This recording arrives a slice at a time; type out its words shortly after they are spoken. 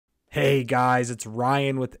Hey guys, it's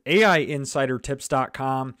Ryan with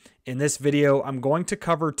AIinsidertips.com. In this video, I'm going to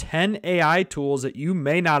cover 10 AI tools that you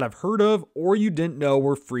may not have heard of or you didn't know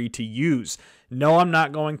were free to use. No, I'm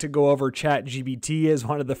not going to go over ChatGPT as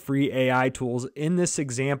one of the free AI tools in this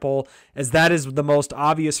example, as that is the most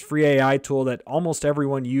obvious free AI tool that almost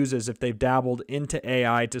everyone uses if they've dabbled into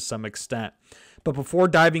AI to some extent. But before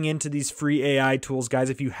diving into these free AI tools, guys,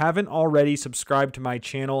 if you haven't already subscribed to my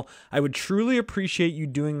channel, I would truly appreciate you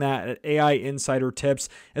doing that at AI Insider Tips,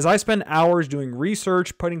 as I spend hours doing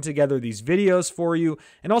research, putting together these videos for you,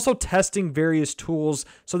 and also testing various tools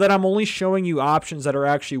so that I'm only showing you options that are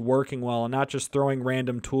actually working well and not just throwing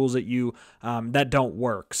random tools at you that don't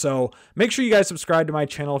work. So make sure you guys subscribe to my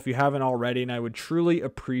channel if you haven't already, and I would truly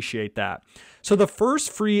appreciate that. So the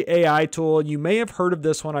first free AI tool, and you may have heard of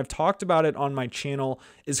this one, I've talked about it on my channel,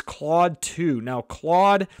 is Claude 2. Now,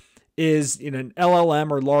 Claude is an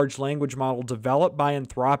LLM or large language model developed by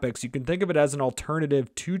Anthropic. You can think of it as an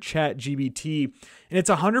alternative to ChatGPT, and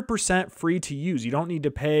it's 100% free to use. You don't need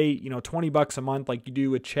to pay, $20 a month like you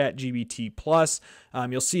do with ChatGPT Plus.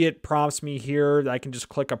 You'll see it prompts me here. I can just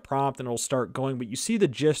click a prompt and it'll start going, but you see the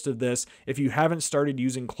gist of this if you haven't started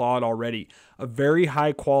using Claude already. A very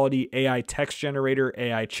high quality AI text generator,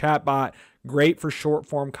 AI chatbot, great for short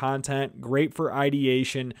form content, great for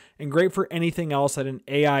ideation, and great for anything else that an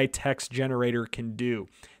AI text generator can do.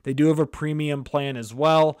 They do have a premium plan as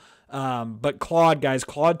well. But Claude, guys,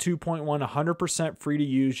 Claude 2.1, 100% free to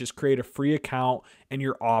use. Just create a free account and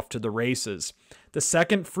you're off to the races. The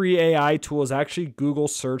second free AI tool is actually Google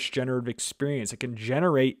Search Generative Experience. It can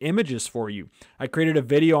generate images for you. I created a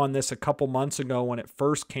video on this a couple months ago when it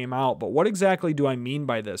first came out, but what exactly do I mean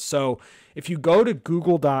by this? So if you go to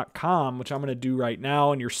google.com, which I'm going to do right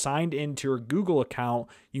now, and you're signed into your Google account,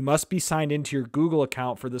 you must be signed into your Google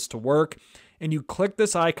account for this to work. And you click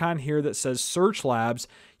this icon here that says Search Labs,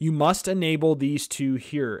 you must enable these two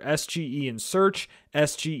here, SGE in search,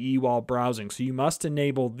 SGE while browsing. So you must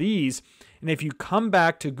enable these. And if you come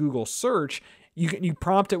back to Google search, you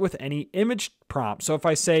prompt it with any image prompt. So if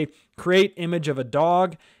I say create image of a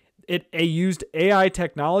dog, it used AI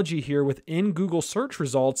technology here within Google search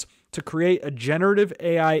results to create a generative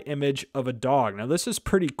AI image of a dog. Now this is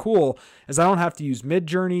pretty cool, as I don't have to use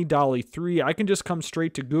Midjourney, DALL-E 3. I can just come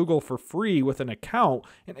straight to Google for free with an account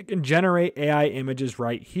and it can generate AI images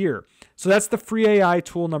right here. So that's the free AI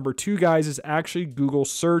tool number 2, guys, is actually Google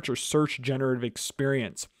Search or Search Generative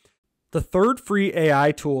Experience. The third free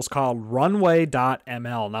AI tool is called Runway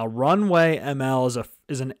ML. Now, Runway ML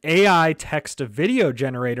is an AI text-to-video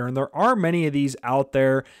generator, and there are many of these out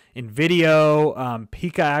there in video.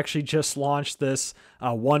 Pika actually just launched this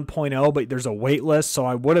 1.0, but there's a wait list, so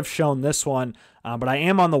I would have shown this one, but I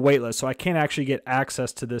am on the wait list, so I can't actually get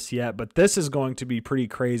access to this yet, but this is going to be pretty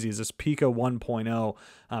crazy, is this Pika 1.0.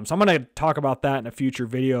 So I'm going to talk about that in a future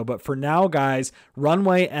video, but for now, guys,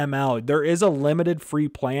 Runway ML, there is a limited free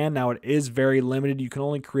plan. Now, it is very limited. You can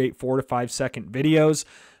only create 4 to 5 second videos.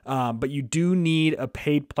 But you do need a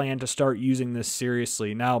paid plan to start using this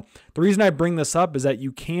seriously. Now, the reason I bring this up is that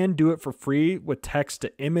you can do it for free with text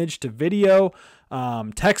to image to video,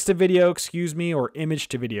 text to video, excuse me, or image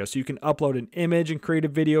to video. So you can upload an image and create a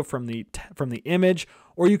video from the image,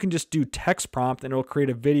 or you can just do text prompt and it'll create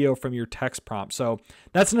a video from your text prompt. So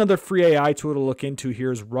that's another free AI tool to look into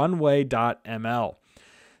here is Runway.ml.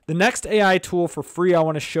 The next AI tool for free I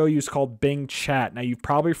want to show you is called Bing Chat. Now, you're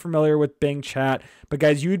probably familiar with Bing Chat, but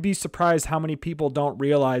guys, you would be surprised how many people don't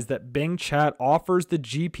realize that Bing Chat offers the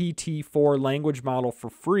GPT-4 language model for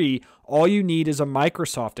free. All you need is a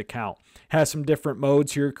Microsoft account. It has some different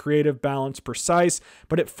modes here, creative, balanced, precise,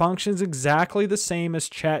 but it functions exactly the same as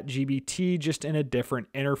ChatGPT, just in a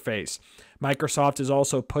different interface. Microsoft is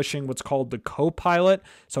also pushing what's called the Copilot.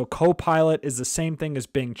 So Copilot is the same thing as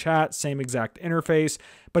Bing Chat, same exact interface,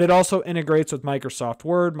 but it also integrates with Microsoft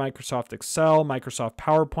Word, Microsoft Excel, Microsoft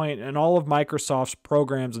PowerPoint, and all of Microsoft's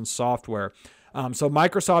programs and software. So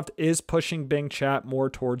Microsoft is pushing Bing Chat more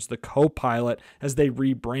towards the Copilot as they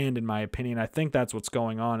rebrand, in my opinion. I think that's what's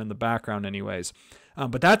going on in the background anyways.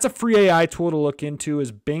 But that's a free AI tool to look into,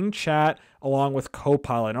 is Bing Chat along with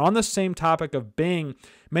Copilot. And on the same topic of Bing,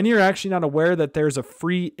 many are actually not aware that there's a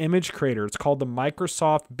free image creator. It's called the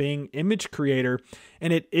Microsoft Bing Image Creator,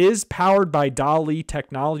 and it is powered by DALL-E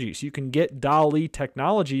technology. So you can get DALL-E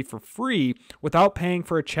technology for free without paying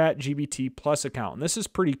for a ChatGPT Plus account. And this is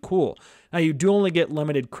pretty cool. Now, you do only get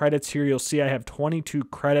limited credits here. You'll see I have 22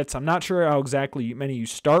 credits. I'm not sure how exactly many you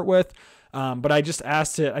start with, But I just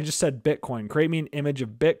asked it, I just said Bitcoin, create me an image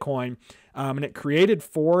of Bitcoin. And it created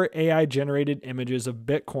 4 AI generated images of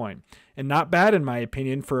Bitcoin. And not bad, in my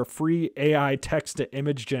opinion, for a free AI text to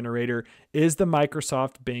image generator is the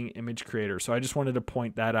Microsoft Bing image creator. So I just wanted to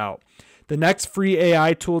point that out. The next free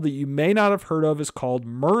AI tool that you may not have heard of is called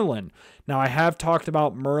Merlin. Now, I have talked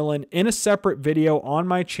about Merlin in a separate video on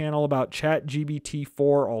my channel about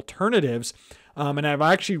ChatGPT-4 alternatives. And I've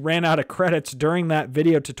actually ran out of credits during that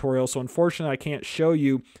video tutorial. So unfortunately, I can't show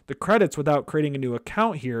you the credits without creating a new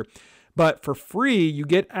account here. But for free, you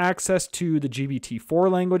get access to the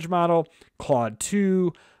GPT-4 language model, Claude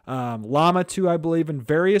 2, Llama 2, I believe, and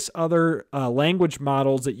various other language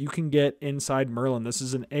models that you can get inside Merlin. This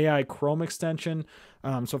is an AI Chrome extension.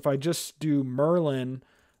 So if I just do Merlin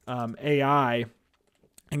AI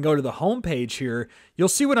and go to the home page here, you'll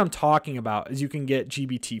see what I'm talking about. As you can get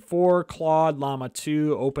GPT-4, Claude, Llama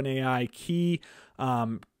 2, OpenAI Key,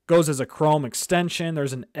 goes as a Chrome extension.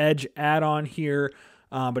 There's an Edge add-on here.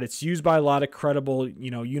 But it's used by a lot of credible,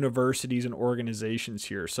 universities and organizations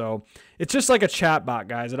here. So it's just like a chatbot,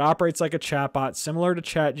 guys. It operates like a chatbot, similar to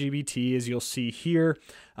ChatGPT, as you'll see here.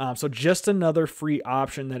 So just another free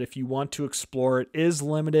option that if you want to explore, it is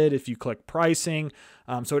limited if you click pricing.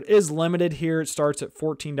 So it is limited here. It starts at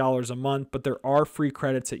 $14 a month, but there are free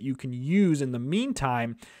credits that you can use in the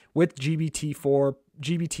meantime with GPT-4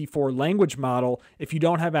 language model if you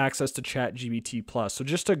don't have access to ChatGPT Plus. So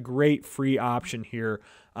just a great free option here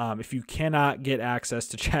if you cannot get access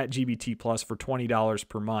to ChatGPT Plus for $20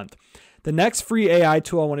 per month. The next free AI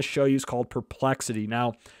tool I want to show you is called Perplexity.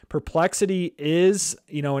 Now, Perplexity is,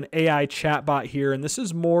 an AI chatbot here, and this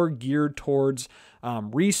is more geared towards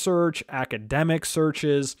research, academic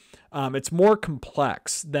searches. It's more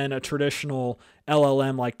complex than a traditional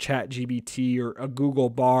LLM like ChatGPT or a Google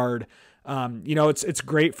Bard. It's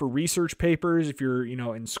great for research papers if you're,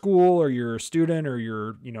 in school or you're a student or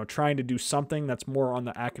you're, trying to do something that's more on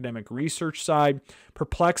the academic research side.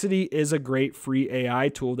 Perplexity is a great free AI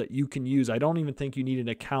tool that you can use. I don't even think you need an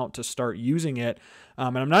account to start using it.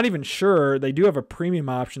 And I'm not even sure, they do have a premium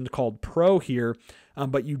option called Pro here,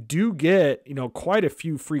 but you do get, quite a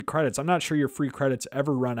few free credits. I'm not sure your free credits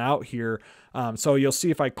ever run out here. So you'll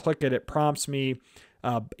see if I click it, it prompts me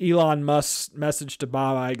Elon Musk's message to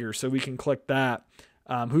Bob Iger. So we can click that.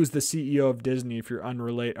 Who's the CEO of Disney if you're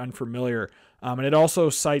unfamiliar. And it also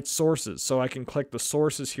cites sources. So I can click the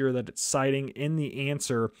sources here that it's citing in the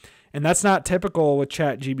answer. And that's not typical with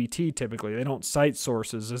ChatGPT typically. They don't cite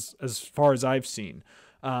sources as far as I've seen.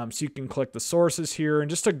 So you can click the sources here, and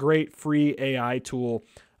just a great free AI tool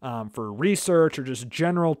for research or just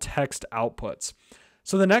general text outputs.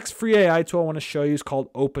 So the next free AI tool I want to show you is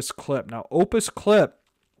called OpusClip. Now, OpusClip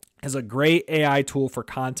is a great AI tool for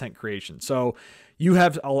content creation. So you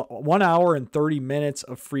have 1 hour and 30 minutes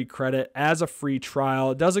of free credit as a free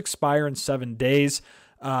trial. It does expire in 7 days,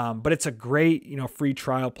 but it's a great, free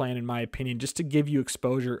trial plan in my opinion, just to give you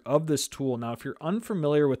exposure of this tool. Now, if you're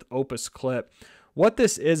unfamiliar with OpusClip, what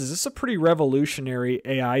this is a pretty revolutionary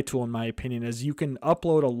AI tool in my opinion, as you can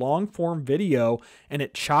upload a long form video and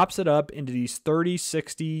it chops it up into these 30,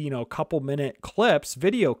 60, couple minute clips,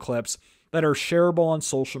 video clips that are shareable on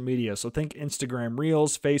social media. So think Instagram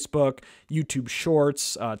Reels, Facebook, YouTube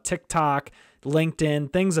Shorts, TikTok,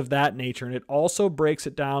 LinkedIn, things of that nature. And it also breaks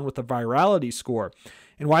it down with a virality score.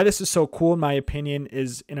 And why this is so cool, in my opinion,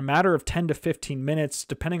 is in a matter of 10 to 15 minutes,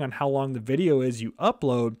 depending on how long the video is you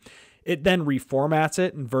upload, it then reformats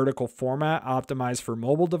it in vertical format, optimized for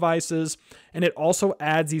mobile devices, and it also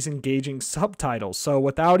adds these engaging subtitles. So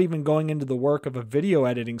without even going into the work of a video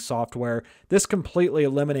editing software, this completely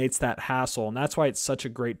eliminates that hassle, and that's why it's such a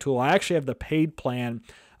great tool. I actually have the paid plan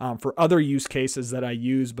for other use cases that I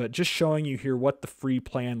use, but just showing you here what the free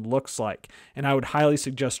plan looks like, and I would highly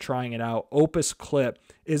suggest trying it out. OpusClip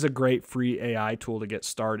is a great free AI tool to get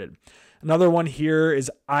started. Another one here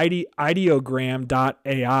is Ideogram.ai.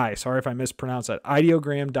 Sorry if I mispronounced that.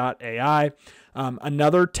 Ideogram.ai.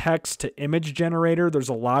 Another text to image generator. There's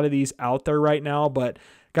a lot of these out there right now, but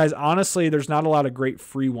guys, honestly, there's not a lot of great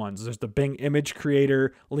free ones. There's the Bing image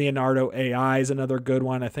creator. Leonardo AI is another good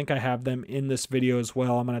one. I think I have them in this video as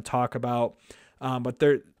well. I'm going to talk about, but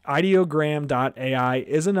Ideogram.ai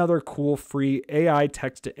is another cool free AI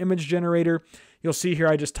text to image generator. You'll see here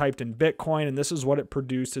I just typed in Bitcoin, and this is what it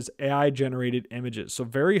produced as AI-generated images. So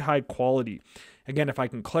very high quality. Again, if I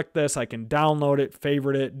can click this, I can download it,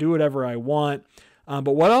 favorite it, do whatever I want.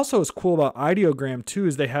 But what also is cool about Ideogram too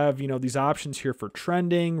is they have, these options here for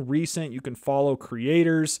trending, recent. You can follow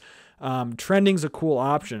creators. Trending's a cool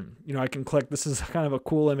option. I can click. This is kind of a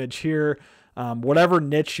cool image here. whatever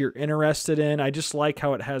niche you're interested in. I just like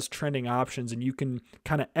how it has trending options and you can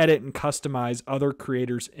kind of edit and customize other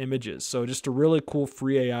creators' images. So just a really cool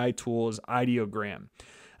free AI tool is Ideogram.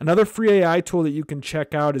 Another free AI tool that you can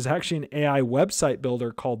check out is actually an AI website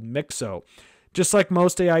builder called Mixo. Just like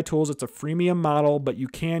most AI tools, it's a freemium model, but you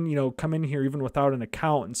can, come in here even without an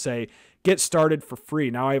account and say, get started for free.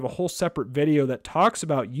 Now I have a whole separate video that talks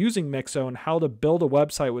about using Mixo and how to build a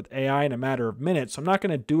website with AI in a matter of minutes. So I'm not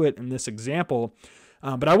going to do it in this example,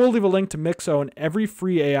 but I will leave a link to Mixo and every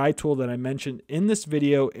free AI tool that I mentioned in this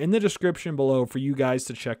video in the description below for you guys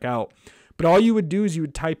to check out. But all you would do is you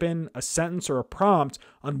would type in a sentence or a prompt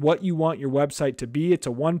on what you want your website to be. It's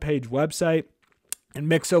a one-page website. And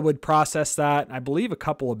Mixo would process that in, I believe, a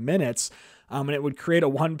couple of minutes, and it would create a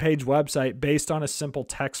one-page website based on a simple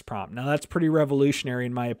text prompt. Now, that's pretty revolutionary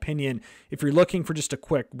in my opinion. If you're looking for just a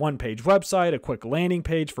quick one-page website, a quick landing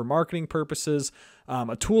page for marketing purposes,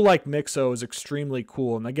 a tool like Mixo is extremely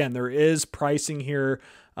cool. And again, there is pricing here.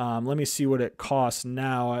 Let me see what it costs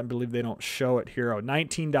now. I believe they don't show it here. Oh,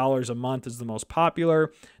 $19 a month is the most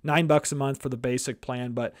popular, $9 a month for the basic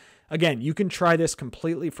plan. But again, you can try this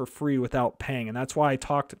completely for free without paying. And that's why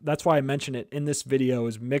I mentioned it in this video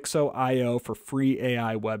is Mixo.io for free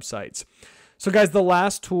AI websites. So guys, the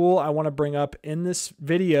last tool I want to bring up in this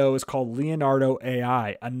video is called Leonardo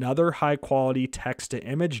AI, another high quality text to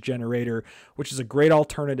image generator, which is a great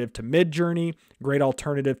alternative to Midjourney, great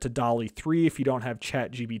alternative to DALL-E 3 if you don't have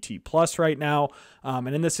ChatGPT Plus right now.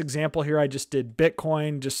 And in this example here, I just did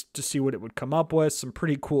Bitcoin just to see what it would come up with, some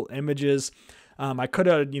pretty cool images. I could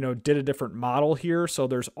have, did a different model here. So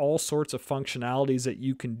there's all sorts of functionalities that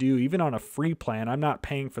you can do, even on a free plan. I'm not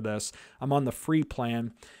paying for this. I'm on the free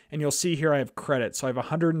plan. And you'll see here I have credits. So I have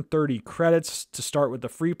 130 credits to start with the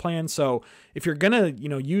free plan. So if you're going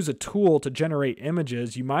to, use a tool to generate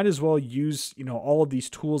images, you might as well use, all of these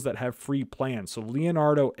tools that have free plans. So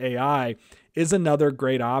Leonardo AI is another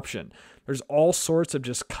great option. There's all sorts of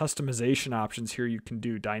just customization options here. You can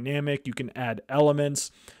do dynamic, you can add elements.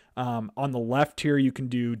 On the left here, you can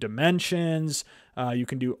do dimensions, you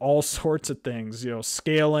can do all sorts of things,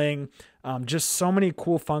 scaling, just so many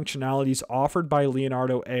cool functionalities offered by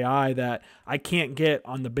Leonardo AI that I can't get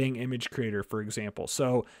on the Bing image creator, for example.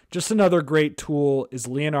 So just another great tool is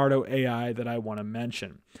Leonardo AI that I want to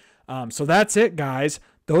mention. So that's it, guys.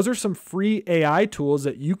 Those are some free AI tools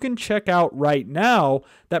that you can check out right now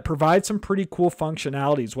that provide some pretty cool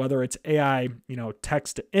functionalities, whether it's AI,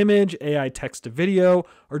 text to image, AI text to video,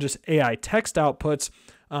 or just AI text outputs.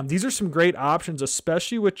 These are some great options,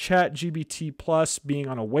 especially with ChatGPT Plus being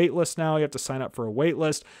on a wait list now. You have to sign up for a wait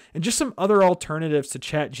list, and just some other alternatives to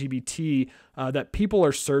ChatGPT that people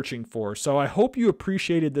are searching for. So I hope you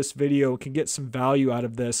appreciated this video, can get some value out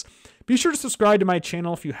of this. Be sure to subscribe to my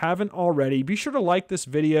channel if you haven't already. Be sure to like this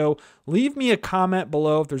video. Leave me a comment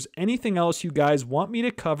below if there's anything else you guys want me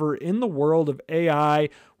to cover in the world of AI,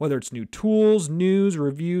 whether it's new tools, news,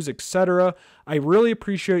 reviews, etc. I really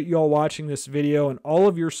appreciate you all watching this video and all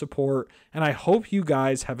of your support, and I hope you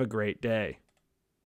guys have a great day.